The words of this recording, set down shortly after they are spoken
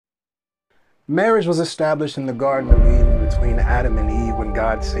Marriage was established in the Garden of Eden between Adam and Eve when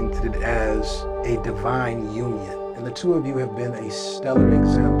God sanctioned it as a divine union. And the two of you have been a stellar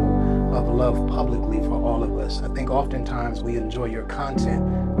example of love publicly for all of us. I think oftentimes we enjoy your content,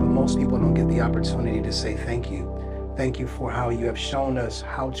 but most people don't get the opportunity to say thank you. Thank you for how you have shown us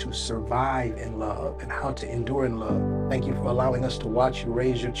how to survive in love and how to endure in love. Thank you for allowing us to watch you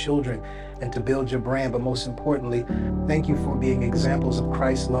raise your children and to build your brand. But most importantly, thank you for being examples of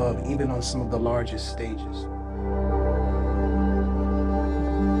Christ's love, even on some of the largest stages.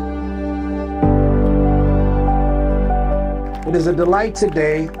 It is a delight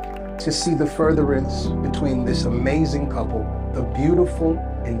today to see the furtherance between this amazing couple, the beautiful,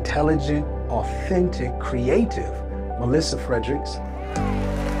 intelligent, authentic, creative Melissa Fredericks,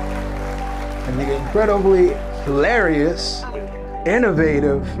 and the incredibly hilarious,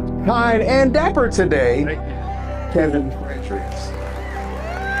 innovative, kind, and dapper today, Kevin Fredericks.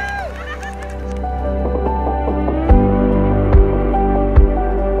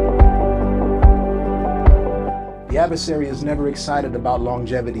 The adversary is never excited about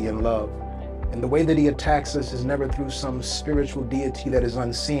longevity in love. And the way that he attacks us is never through some spiritual deity that is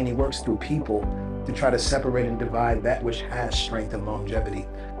unseen. He works through people to try to separate and divide that which has strength and longevity.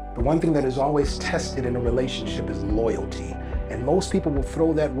 The one thing that is always tested in a relationship is loyalty. And most people will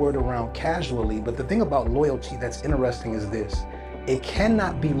throw that word around casually, but the thing about loyalty that's interesting is this. It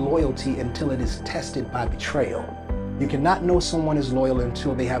cannot be loyalty until it is tested by betrayal. You cannot know someone is loyal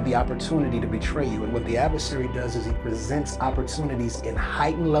until they have the opportunity to betray you. And what the adversary does is he presents opportunities in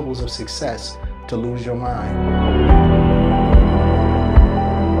heightened levels of success to lose your mind.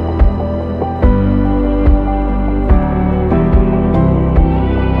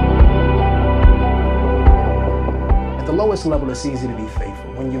 At the lowest level, it's easy to be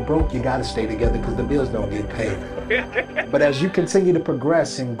faithful. When you're broke, you gotta stay together because the bills don't get paid. But as you continue to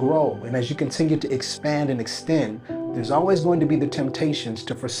progress and grow, and as you continue to expand and extend, there's always going to be the temptations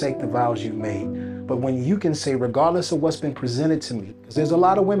to forsake the vows you've made. But when you can say, regardless of what's been presented to me, because there's a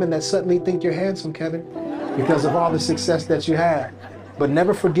lot of women that suddenly think you're handsome, Kevin, because of all the success that you had. But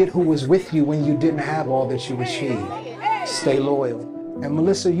never forget who was with you when you didn't have all that you achieved. Stay loyal. And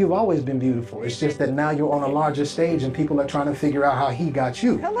Melissa, you've always been beautiful. It's just that now you're on a larger stage and people are trying to figure out how he got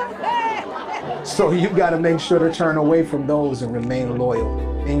you. So you've got to make sure to turn away from those and remain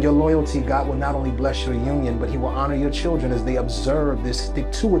loyal. In your loyalty, God will not only bless your union, but he will honor your children as they observe this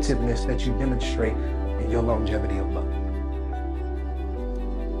stick-to-itiveness that you demonstrate in your longevity of love.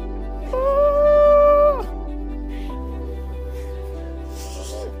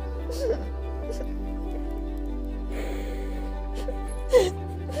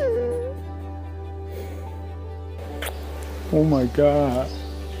 Oh my God.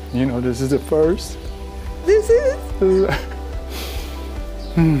 You know, this is the first. This is?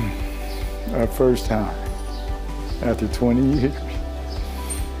 Our first time after 20 years.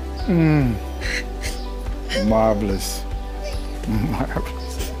 Marvelous.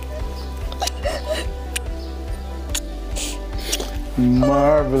 Marvelous.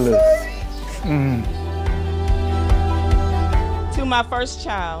 Marvelous. To my first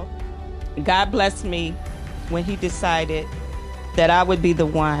child, God blessed me when he decided that I would be the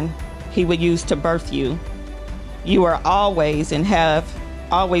one he would use to birth you. You are always and have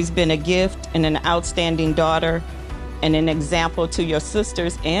always been a gift and an outstanding daughter and an example to your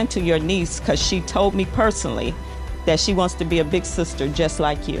sisters and to your niece, because she told me personally that she wants to be a big sister just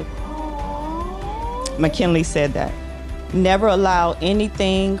like you. McKinley said that. Never allow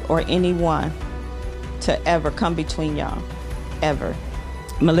anything or anyone to ever come between y'all, ever.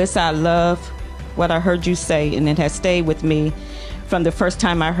 Melissa, I love what I heard you say, and it has stayed with me from the first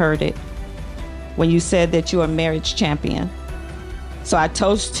time I heard it, when you said that you're a marriage champion. So I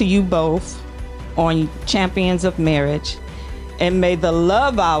toast to you both on champions of marriage, and may the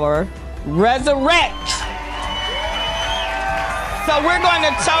love hour resurrect. So we're going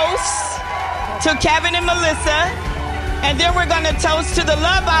to toast to Kevin and Melissa, and then we're going to toast to the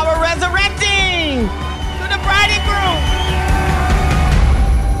love hour resurrecting, to the bride and groom.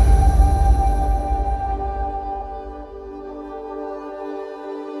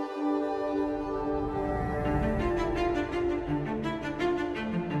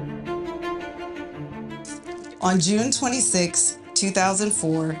 On June 26,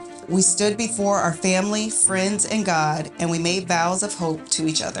 2004, we stood before our family, friends, and God, and we made vows of hope to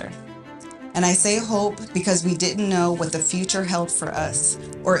each other. And I say hope because we didn't know what the future held for us,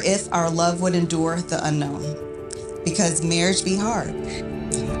 or if our love would endure the unknown. Because marriage be hard.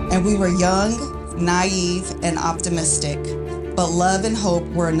 And we were young, naive, and optimistic, but love and hope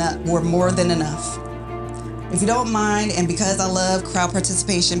were more than enough. If you don't mind, and because I love crowd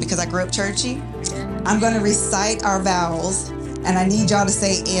participation because I grew up churchy, I'm going to recite our vows, and I need y'all to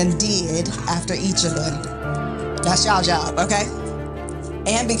say "and did" after each of them. That's y'all job, okay?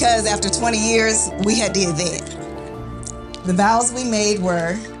 And because after 20 years, we had did that. The vows we made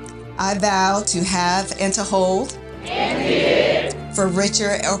were, I vow to have and to hold, and did. For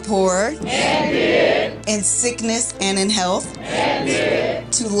richer or poorer, and did. In sickness and in health, and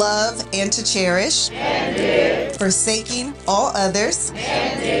did. To love and to cherish, and did. Forsaking all others,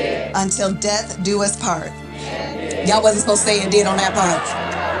 and did. Until death do us part. Y'all wasn't supposed to say "and did" on that part.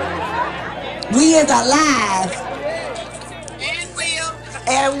 We is alive.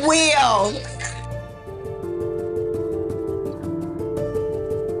 And will.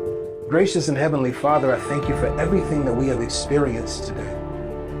 Gracious and Heavenly Father, I thank you for everything that we have experienced today.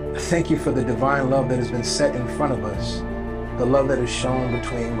 I thank you for the divine love that has been set in front of us, the love that is shown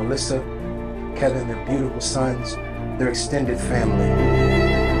between Melissa, Kevin, their beautiful sons, their extended family.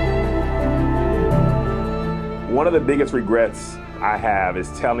 One of the biggest regrets I have is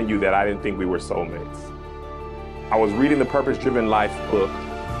telling you that I didn't think we were soulmates. I was reading the Purpose Driven Life book,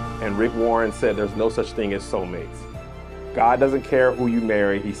 and Rick Warren said there's no such thing as soulmates. God doesn't care who you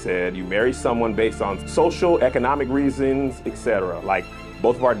marry, he said. You marry someone based on social, economic reasons, etc. Like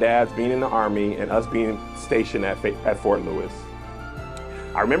both of our dads being in the Army and us being stationed at Fort Lewis.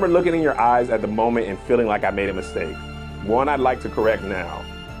 I remember looking in your eyes at the moment and feeling like I made a mistake. One I'd like to correct now.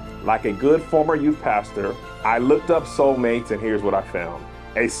 Like a good former youth pastor, I looked up soulmates and here's what I found.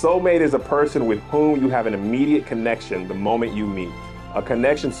 A soulmate is a person with whom you have an immediate connection the moment you meet. A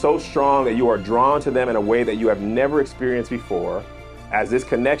connection so strong that you are drawn to them in a way that you have never experienced before. As this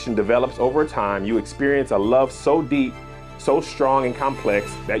connection develops over time, you experience a love so deep, so strong and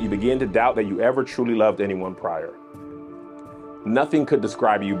complex that you begin to doubt that you ever truly loved anyone prior. Nothing could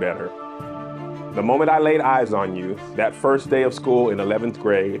describe you better. The moment I laid eyes on you, that first day of school in 11th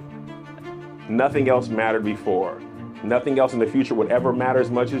grade, nothing else mattered before. Nothing else in the future would ever matter as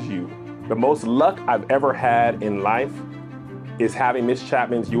much as you. The most luck I've ever had in life is having Miss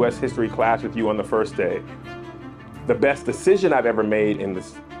Chapman's U.S. history class with you on the first day. The best decision I've ever made in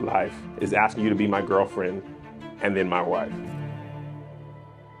this life is asking you to be my girlfriend and then my wife.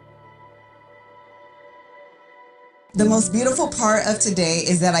 The most beautiful part of today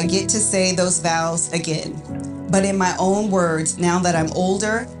is that I get to say those vows again, but in my own words, now that I'm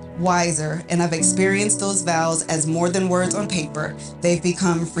older, wiser, and I've experienced those vows as more than words on paper, they've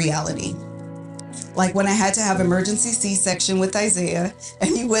become reality. Like when I had to have emergency C-section with Isaiah,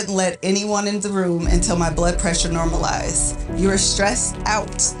 and you wouldn't let anyone in the room until my blood pressure normalized. You were stressed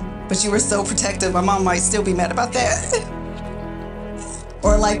out, but you were so protective. My mom might still be mad about that.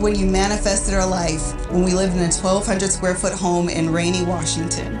 Or like when you manifested our life, when we lived in a 1,200 square foot home in rainy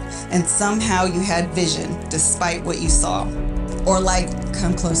Washington, and somehow you had vision despite what you saw. Or like,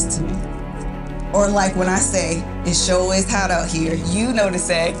 come close to me. Or like when I say, it sure is hot out here, you know to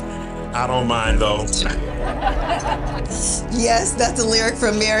say, I don't mind though. Yes, that's a lyric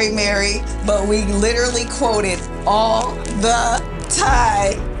from Mary Mary, but we literally quote it all the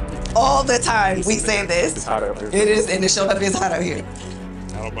time. All the time we say this. It's hot out here. It is, and it sure is hot out here.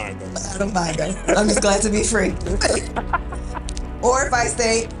 I don't mind though. I don't mind though. I'm just glad to be free. Or if I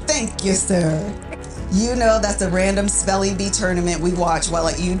say, thank you, sir. You know that's a random spelling bee tournament we watch while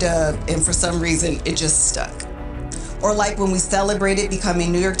at UW, and for some reason, it just stuck. Or like when we celebrated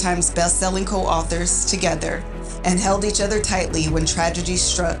becoming New York Times best-selling co-authors together and held each other tightly when tragedy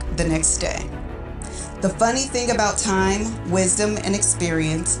struck the next day. The funny thing about time, wisdom, and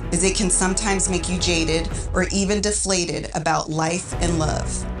experience is it can sometimes make you jaded or even deflated about life and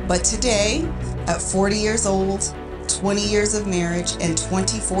love. But today, at 40 years old, 20 years of marriage, and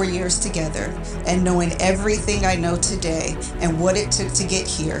 24 years together, and knowing everything I know today and what it took to get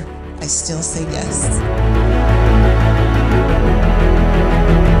here, I still say yes.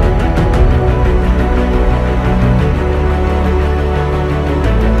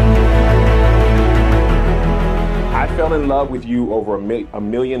 I fell in love with you over a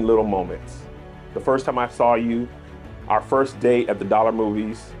million little moments. The first time I saw you, our first date at the Dollar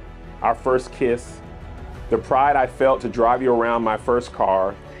Movies, our first kiss, the pride I felt to drive you around my first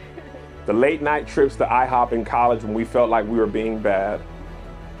car, the late night trips to IHOP in college when we felt like we were being bad,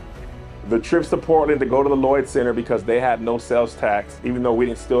 the trips to Portland to go to the Lloyd Center because they had no sales tax, even though we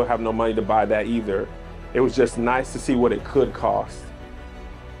didn't still have no money to buy that either. It was just nice to see what it could cost.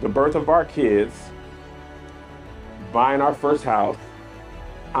 The birth of our kids, buying our first house.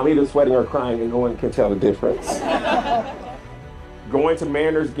 I'm either sweating or crying and no one can tell the difference. Going to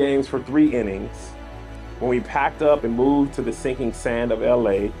Mariners games for 3 innings. When we packed up and moved to the sinking sand of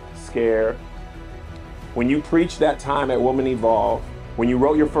LA, scared. When you preached that time at Woman Evolve, when you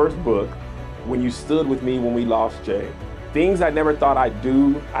wrote your first book, when you stood with me when we lost Jay, things I never thought I'd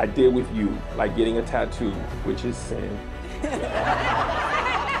do, I did with you, like getting a tattoo, which is sin.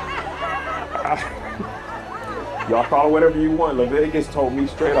 Y'all call it whatever you want. Leviticus told me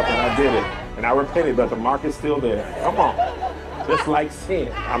straight up and I did it. And I repented, but the mark is still there. Come on. Just like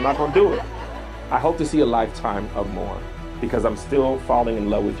sin. I'm not gonna do it. I hope to see a lifetime of more because I'm still falling in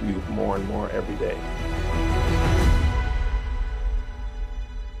love with you more and more every day.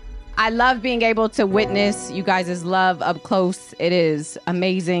 I love being able to witness you guys' love up close. It is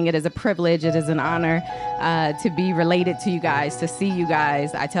amazing. It is a privilege. It is an honor to be related to you guys, to see you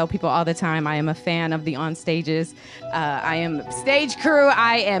guys. I tell people all the time, I am a fan of the On Stages. I am stage crew.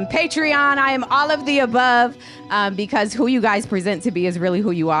 I am Patreon. I am all of the above because who you guys present to be is really who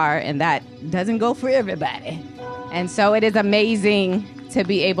you are, and that doesn't go for everybody. And so it is amazing to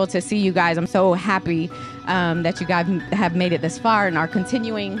be able to see you guys. I'm so happy that you guys have made it this far and are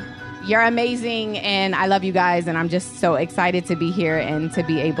continuing. You're amazing, and I love you guys, and I'm just so excited to be here and to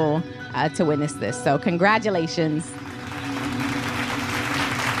be able to witness this. So congratulations.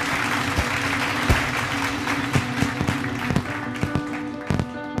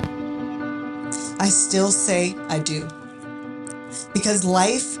 I still say I do. Because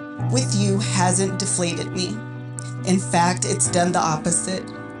life with you hasn't deflated me. In fact, it's done the opposite.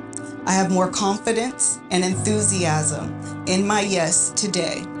 I have more confidence and enthusiasm in my yes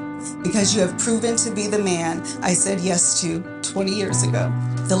today because you have proven to be the man I said yes to 20 years ago.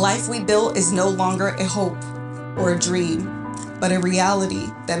 The life we built is no longer a hope or a dream, but a reality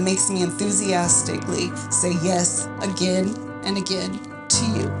that makes me enthusiastically say yes again and again to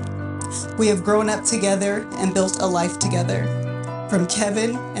you. We have grown up together and built a life together. From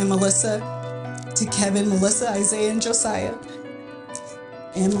Kevin and Melissa to Kevin, Melissa, Isaiah, and Josiah,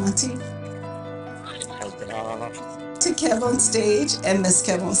 and Monty, to KevOnStage and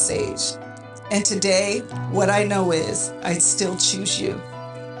MrsKevOnStage. And today, what I know is I still choose you.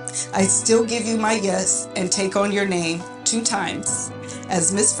 I still give you my yes and take on your name 2 times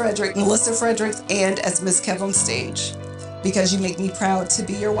as Miss Frederick, Melissa Fredericks, and as MrsKevOnStage because you make me proud to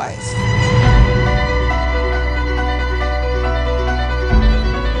be your wife.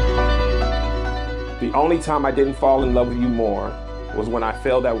 The only time I didn't fall in love with you more was when I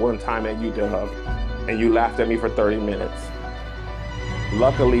failed that one time at UW and you laughed at me for 30 minutes.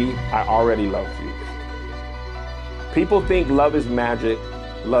 Luckily, I already loved you. People think love is magic,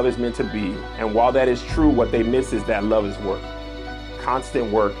 love is meant to be, and while that is true, what they miss is that love is work.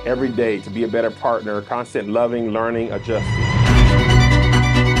 Constant work every day to be a better partner, constant loving, learning, adjusting.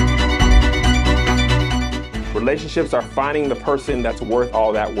 Relationships are finding the person that's worth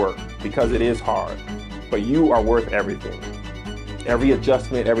all that work because it is hard, but you are worth everything. Every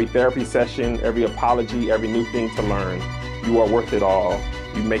adjustment, every therapy session, every apology, every new thing to learn, you are worth it all.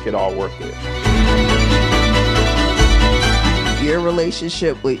 You make it all worth it. Your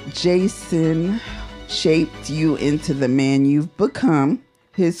relationship with Jason shaped you into the man you've become.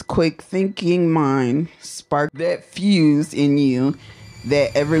 His quick thinking mind sparked that fuse in you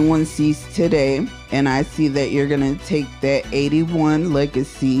that everyone sees today. And I see that you're going to take that 81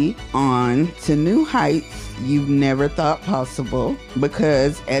 legacy on to new heights you've never thought possible.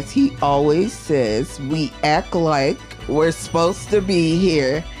 Because as he always says, we act like we're supposed to be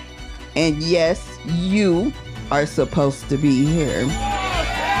here. And yes, you are supposed to be here.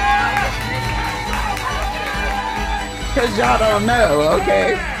 Because y'all don't know,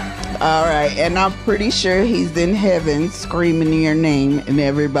 okay? All right, and I'm pretty sure he's in heaven screaming your name in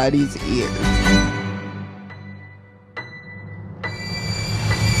everybody's ears.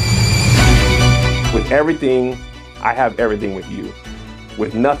 With everything, I have everything with you.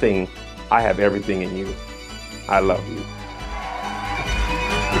 With nothing, I have everything in you. I love you.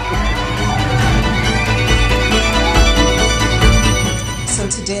 So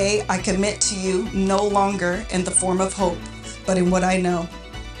today, I commit to you no longer in the form of hope, but in what I know.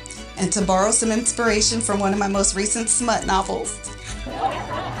 And to borrow some inspiration from one of my most recent smut novels.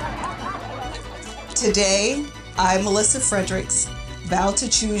 Today, I, Melissa Fredericks, vow to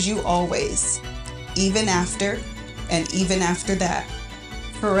choose you always, even after and even after that.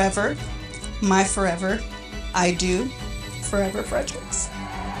 Forever, my forever, I do, Forever Fredericks.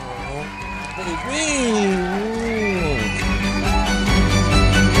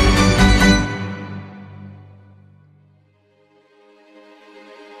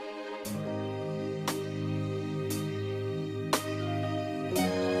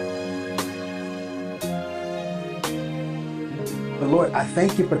 Lord, I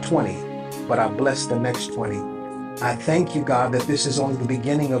thank you for 20, but I bless the next 20. I thank you, God, that this is only the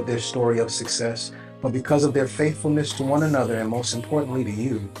beginning of their story of success. But because of their faithfulness to one another, and most importantly to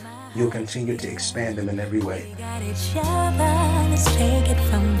you, you'll continue to expand them in every way. We got each other, let's take it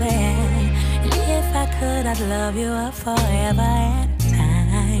from there. And if I could, I'd love you up forever at a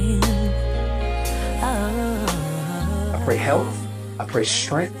time. Oh. I pray health, I pray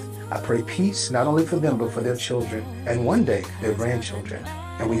strength, I pray peace, not only for them, but for their children, and one day, their grandchildren.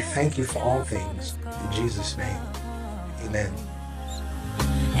 And we thank you for all things. In Jesus' name, amen.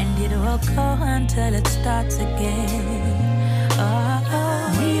 And it will go until it starts again. Oh,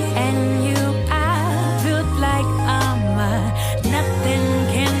 and you are built like armor. Nothing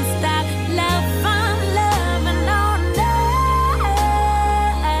can stop love from loving on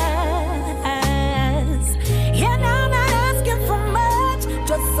us. Yeah, now I'm not asking for much,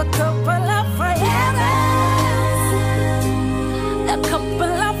 just a couple of forevers. A couple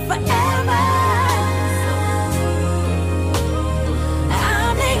of forevers.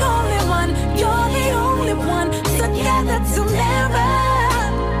 I'm the only one, you're the only one, together to never.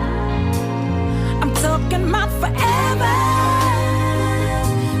 I'm talking about forever.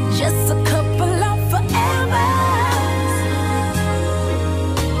 Just a couple of forevers.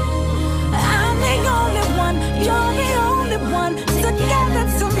 I'm the only one, you're the only one, together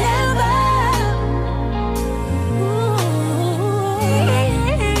to never.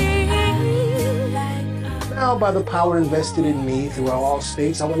 Now, by the power invested in me through all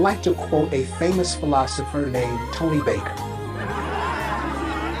states, I would like to quote a famous philosopher named Tony Baker.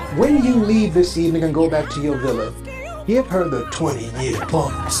 When you leave this evening and go back to your villa, give her the 20-year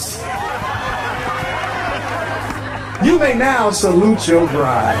pulse. You may now salute your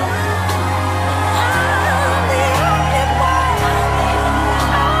bride.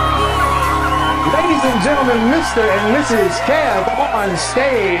 Ladies and gentlemen, Mr. and Mrs. Kev on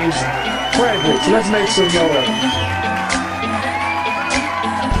stage. Frederick, let's make some noise.